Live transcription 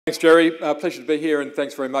Thanks, Jerry. Pleasure to be here, and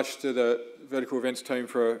thanks very much to the Vertical Events team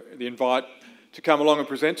for the invite to come along and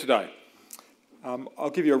present today. I'll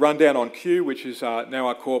give you a rundown on Q, which is now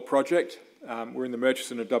our core project. We're in the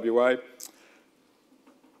Murchison of WA.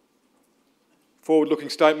 Forward-looking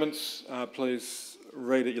statements, please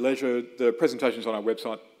read at your leisure. The presentation's on our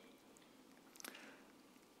website.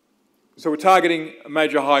 So we're targeting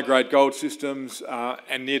major high-grade gold systems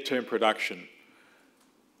and near-term production.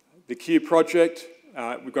 The Q project,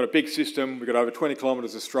 we've got a big system. We've got over 20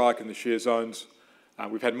 kilometres of strike in the shear zones.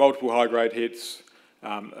 We've had multiple high-grade hits,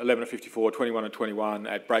 11 at 54, 21 at 21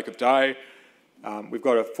 at break of day. We've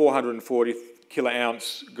got a 440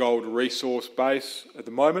 kilo-ounce gold resource base at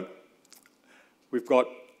the moment. We've got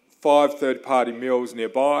 5 third-party mills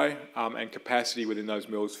nearby and capacity within those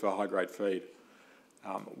mills for high-grade feed.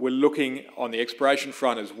 We're looking on the exploration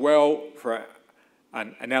front as well for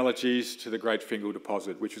analogies to the Great Fingal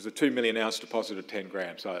deposit, which is a 2 million ounce deposit at 10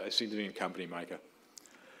 grams, so a significant company maker.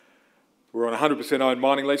 We're on 100% owned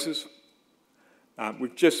mining leases.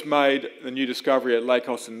 We've just made the new discovery at Lake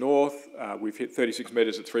Austin North. We've hit 36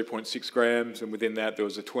 metres at 3.6 grams, and within that there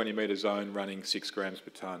was a 20-metre zone running 6 grams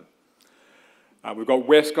per tonne. We've got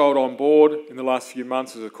Westgold on board in the last few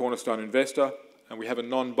months as a cornerstone investor, and we have a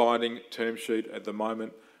non-binding term sheet at the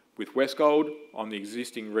moment with Westgold on the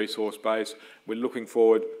existing resource base. We're looking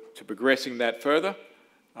forward to progressing that further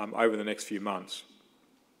over the next few months.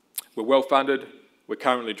 We're well funded, we're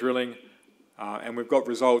currently drilling, and we've got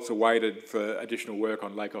results awaited for additional work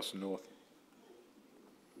on Lake Austin North.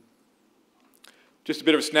 Just a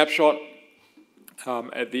bit of a snapshot.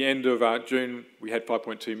 At the end of June, we had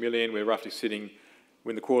 5.2 million. We're roughly sitting,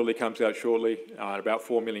 when the quarterly comes out shortly, at about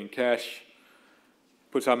 4 million cash.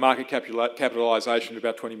 Puts our market capitalisation to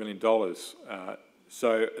about $20 million.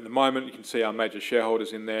 So at the moment, you can see our major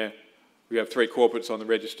shareholders in there. We have 3 corporates on the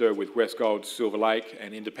register with Westgold, Silver Lake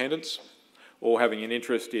and Independence, all having an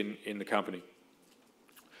interest in the company.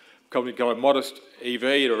 The company's got a modest EV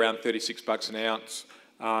at around $36 an ounce.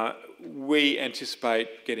 We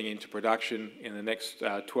anticipate getting into production in the next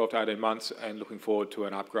 12 to 18 months and looking forward to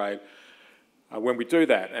an upgrade when we do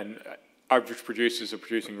that. And average producers are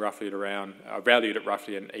producing roughly at around, valued at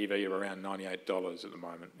roughly an EV of around $98 at the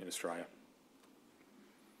moment in Australia.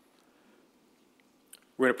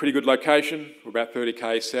 We're in a pretty good location. We're about 30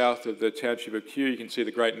 km south of the township of Kew. You can see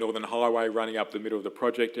the Great Northern Highway running up the middle of the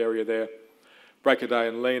project area there. Break of Day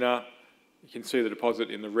and Lena. You can see the deposit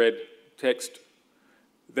in the red text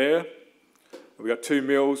there. We've got 2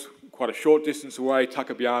 mills quite a short distance away,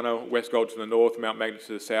 Tuckabianna, Westgold to the north, Mount Magnet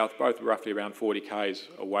to the south, both roughly around 40 k's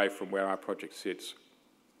away from where our project sits.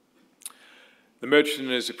 The Murchison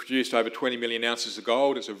has produced over 20 million ounces of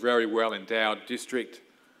gold. It's a very well endowed district.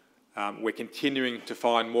 We're continuing to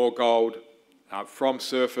find more gold from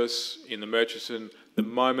surface in the Murchison. At the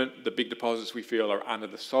moment, the big deposits we feel are under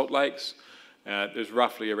the salt lakes. There's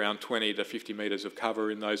roughly around 20 to 50 metres of cover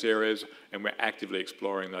in those areas, and we're actively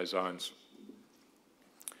exploring those zones.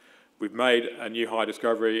 We've made a new high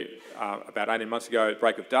discovery about 18 months ago at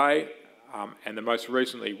break of day, and the most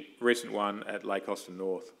recent one at Lake Austin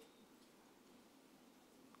North.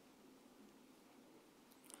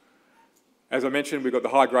 As I mentioned, we've got the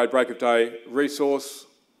high-grade break of day resource.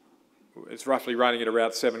 It's roughly running at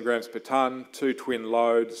around 7 grams per tonne, 2 twin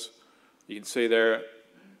loads. You can see there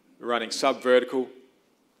running sub-vertical,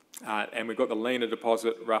 and we've got the Lena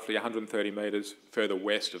deposit roughly 130 metres further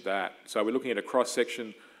west of that. So we're looking at a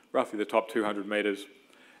cross-section roughly the top 200 metres,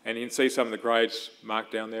 and you can see some of the grades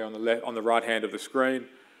marked down there on the right hand of the screen.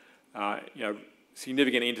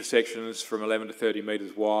 Significant intersections from 11 to 30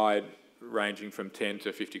 metres wide, ranging from 10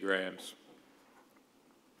 to 50 grams.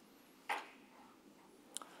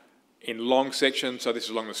 In long sections, so this is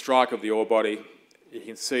along the strike of the ore body, you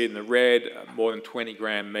can see in the red more than 20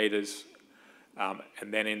 gram metres,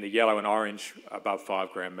 and then in the yellow and orange above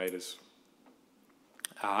 5 gram metres.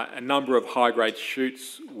 A number of high-grade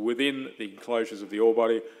chutes within the enclosures of the ore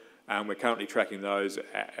body, and we're currently tracking those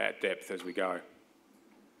at depth as we go.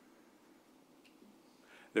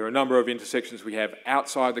 There are a number of intersections we have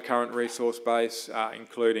outside the current resource base,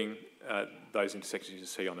 including those intersections you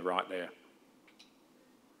see on the right there.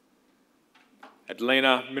 At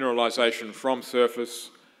Lena, mineralisation from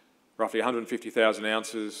surface, roughly 150,000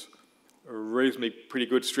 ounces, reasonably pretty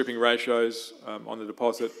good stripping ratios on the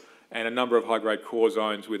deposit, and a number of high-grade core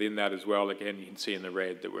zones within that as well. Again, you can see in the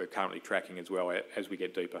red that we're currently tracking as well as we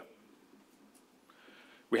get deeper.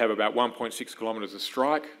 We have about 1.6 kilometres of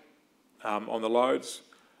strike on the loads,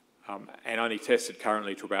 and only tested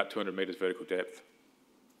currently to about 200 metres vertical depth.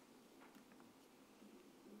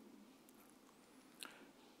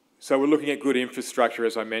 So we're looking at good infrastructure,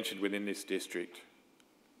 as I mentioned, within this district.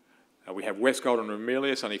 We have West Gold and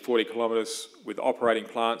Ramelius, only 40 kilometres, with operating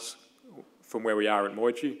plants from where we are at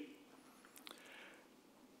Moiji.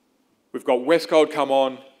 We've got West Gold come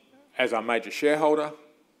on as our major shareholder.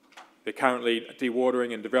 They're currently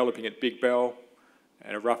dewatering and developing at Big Bell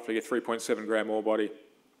and roughly a 3.7 gram ore body.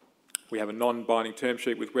 We have a non-binding term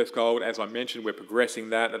sheet with West Gold. As I mentioned, we're progressing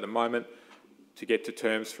that at the moment to get to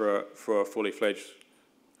terms for a fully fledged,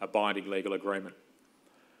 binding legal agreement.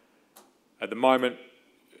 At the moment,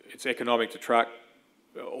 it's economic to truck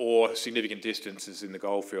or significant distances in the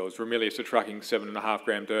goldfields. Ramelius are trucking 7.5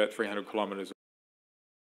 gram dirt, 300 kilometres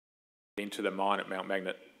into the mine at Mount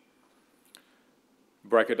Magnet.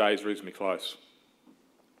 Break of Day is reasonably close.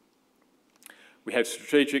 We have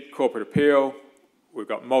strategic corporate appeal. We've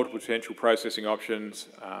got multiple potential processing options,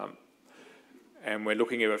 and we're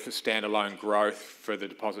looking at it for standalone growth for the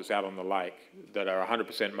deposits out on the lake that are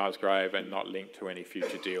 100% Musgrave and not linked to any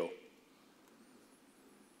future deal.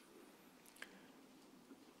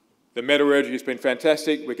 The metallurgy has been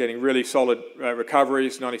fantastic. We're getting really solid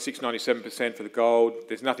recoveries, 96, 97% for the gold.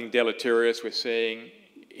 There's nothing deleterious we're seeing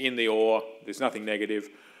in the ore. There's nothing negative.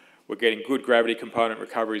 We're getting good gravity component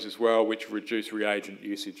recoveries as well, which reduce reagent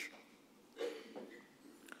usage.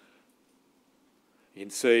 You can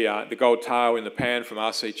see the gold tail in the pan from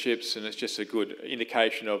RC chips, and it's just a good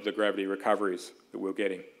indication of the gravity recoveries that we're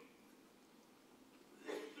getting.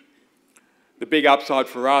 The big upside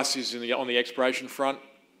for us is on the exploration front.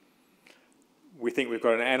 We think we've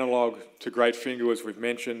got an analogue to Great Fingal, as we've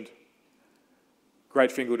mentioned.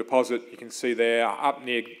 Great Fingal deposit, you can see there, up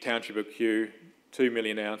near Township of Kew, 2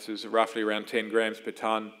 million ounces, roughly around 10 grams per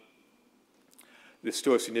tonne. There's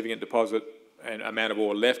still a significant deposit and amount of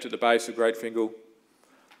ore left at the base of Great Fingal.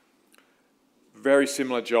 Very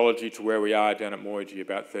similar geology to where we are down at Moiji,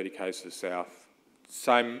 about 30 k's to the south.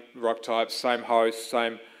 Same rock types, same host,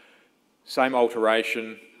 same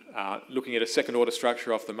alteration. Looking at a second order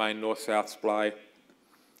structure off the main north-south splay,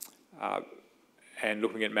 and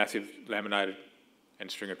looking at massive laminated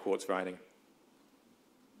and stringer quartz veining.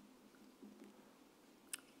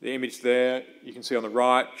 The image there, you can see on the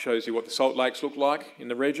right, shows you what the salt lakes look like in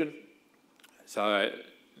the region. So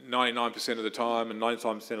 99% of the time and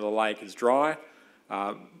 99% of the lake is dry,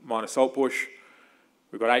 minor salt bush.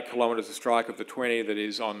 We've got 8 kilometres of strike of the 20 that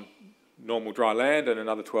is on normal dry land, and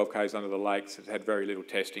another 12 k's under the lakes. It's had very little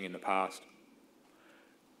testing in the past.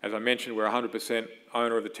 As I mentioned, we're 100%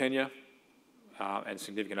 owner of the tenure and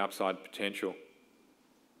significant upside potential.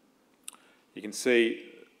 You can see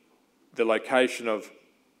the location of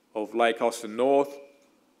Lake Austin North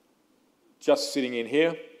just sitting in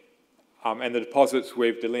here, and the deposits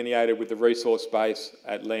we've delineated with the resource base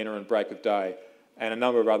at Lena and Break of Day, and a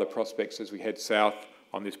number of other prospects as we head south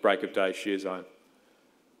on this Break of Day shear zone.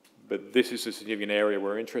 But this is a significant area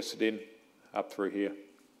we're interested in, up through here.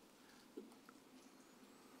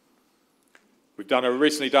 We've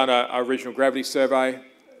recently done a regional gravity survey.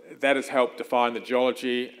 That has helped define the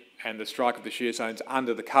geology and the strike of the shear zones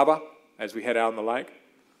under the cover as we head out on the lake.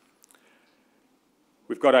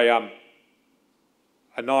 We've got a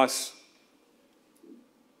nice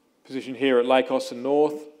position here at Lake Austin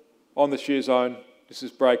North on the shear zone. This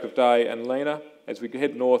is Break of Day and Lena. As we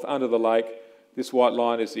head north under the lake, this white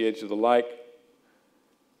line is the edge of the lake.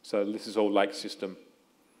 So this is all lake system.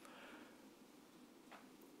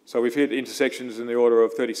 So we've hit intersections in the order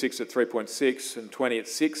of 36 at 3.6 and 20 at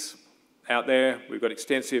 6 out there. We've got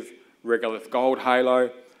extensive regolith gold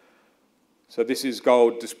halo. So this is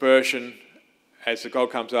gold dispersion. As the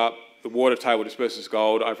gold comes up, the water table disperses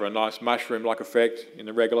gold over a nice mushroom-like effect in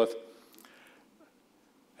the regolith.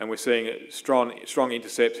 And we're seeing strong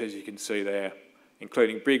intercepts, as you can see there,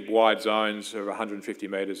 including big wide zones of 150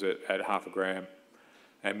 metres at half a gram.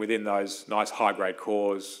 And within those nice high-grade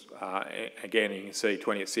cores, again, you can see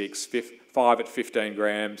 20 at 6, 5 at 15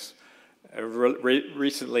 grams.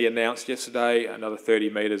 Recently announced yesterday, another 30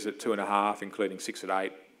 metres at 2.5, including 6 at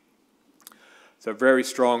 8. So very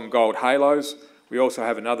strong gold halos. We also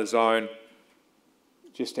have another zone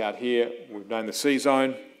just out here. We've known the C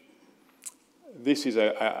zone. This is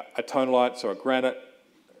a tonalite, so a granite.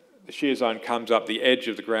 The shear zone comes up the edge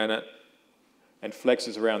of the granite and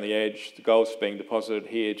flexes around the edge. The gold's being deposited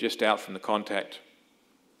here just out from the contact.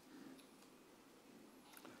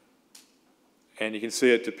 And you can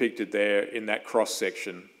see it depicted there in that cross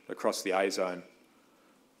section across the A zone.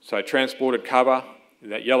 So transported cover in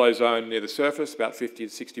that yellow zone near the surface, about 50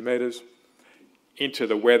 to 60 metres, into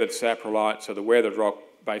the weathered saprolite, so the weathered rock,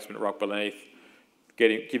 basement rock beneath,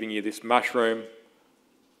 giving you this mushroom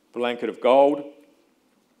blanket of gold,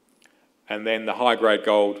 and then the high-grade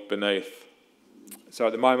gold beneath. So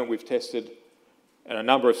at the moment we've tested and a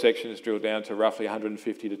number of sections drilled down to roughly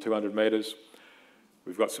 150 to 200 metres.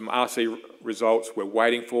 We've got some RC results we're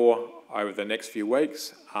waiting for over the next few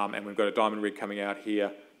weeks, and we've got a diamond rig coming out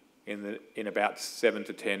here in about 7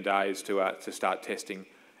 to 10 days to start testing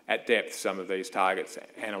at depth some of these targets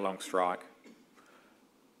and along strike.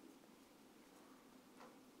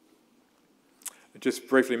 I just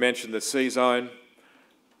briefly mentioned the C zone.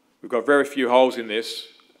 We've got very few holes in this,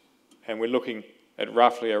 and we're looking at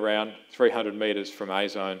roughly around 300 metres from A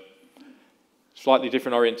zone. Slightly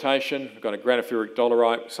different orientation. We've got a granophyric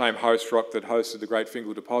dolerite, same host rock that hosted the Great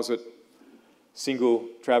Fingal deposit. Single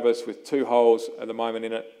traverse with 2 holes at the moment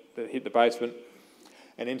in it that hit the basement,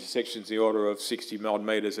 and intersections the order of 60 odd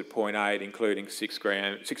metres at 0.8, including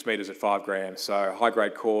 6 metres at 5 grams. So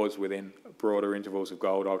high-grade cores within broader intervals of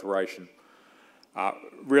gold alteration.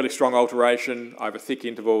 Really strong alteration over thick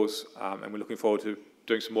intervals, and we're looking forward to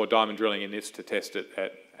doing some more diamond drilling in this to test it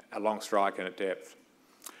at a long strike and at depth.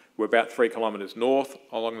 We're about 3 kilometres north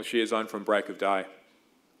along the shear zone from break of day.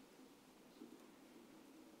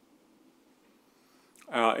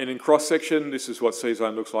 And in cross-section, this is what C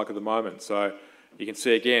zone looks like at the moment. So you can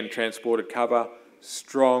see again, transported cover,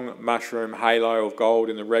 strong mushroom halo of gold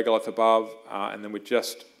in the regolith above, and then we're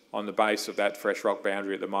just on the base of that fresh rock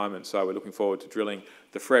boundary at the moment. So we're looking forward to drilling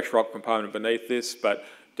the fresh rock component beneath this, but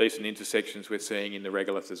decent intersections we're seeing in the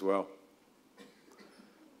regolith as well.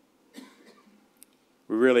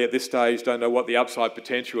 We really, at this stage, don't know what the upside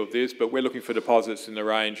potential of this, but we're looking for deposits in the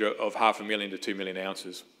range of 500,000 to 2 million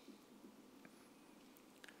ounces.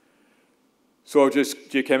 Soil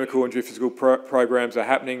geochemical and geophysical programs are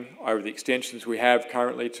happening over the extensions we have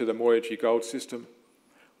currently to the Moyaji gold system.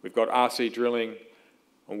 We've got RC drilling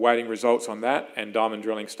and waiting results on that, and diamond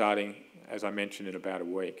drilling starting, as I mentioned, in about a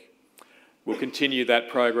week. We'll continue that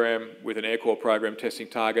program with an air core program testing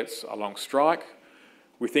targets along strike.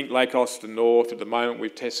 We think Lake Austin North, at the moment,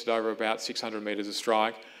 we've tested over about 600 metres of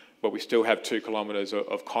strike, but we still have 2 kilometres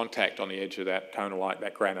of contact on the edge of that tonalite,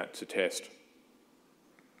 that granite, to test.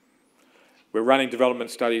 We're running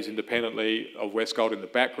development studies independently of Westgold in the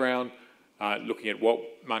background, looking at what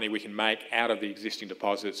money we can make out of the existing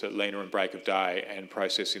deposits at Lena and Break of Day and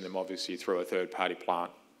processing them obviously through a third-party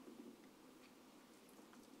plant.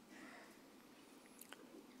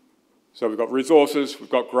 So we've got resources, we've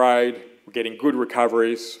got grade, we're getting good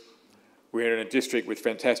recoveries, we're in a district with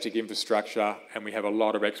fantastic infrastructure, and we have a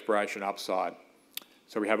lot of exploration upside.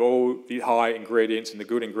 So we have all the high ingredients and the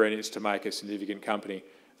good ingredients to make a significant company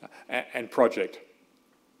and project.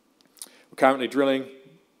 We're currently drilling,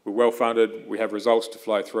 we're well funded, we have results to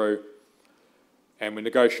flow through, and we're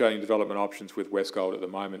negotiating development options with Westgold at the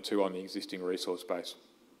moment too on the existing resource base.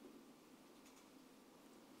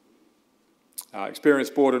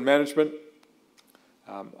 Experienced board and management.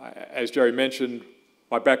 As Jerry mentioned,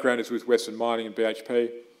 my background is with Western Mining and BHP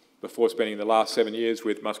before spending the last 7 years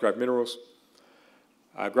with Musgrave Minerals.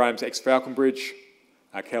 Graham's ex-Falconbridge,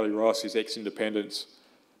 Kelly Ross is ex-Independence,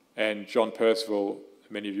 and John Percival,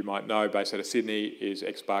 many of you might know, based out of Sydney, is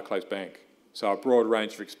ex-Barclays Bank. So a broad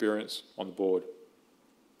range of experience on the board.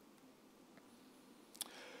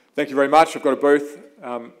 Thank you very much. I've got a booth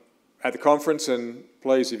at the conference, and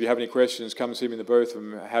please, if you have any questions, come and see me in the booth.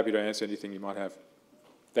 I'm happy to answer anything you might have.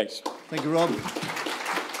 Thanks. Thank you, Rob.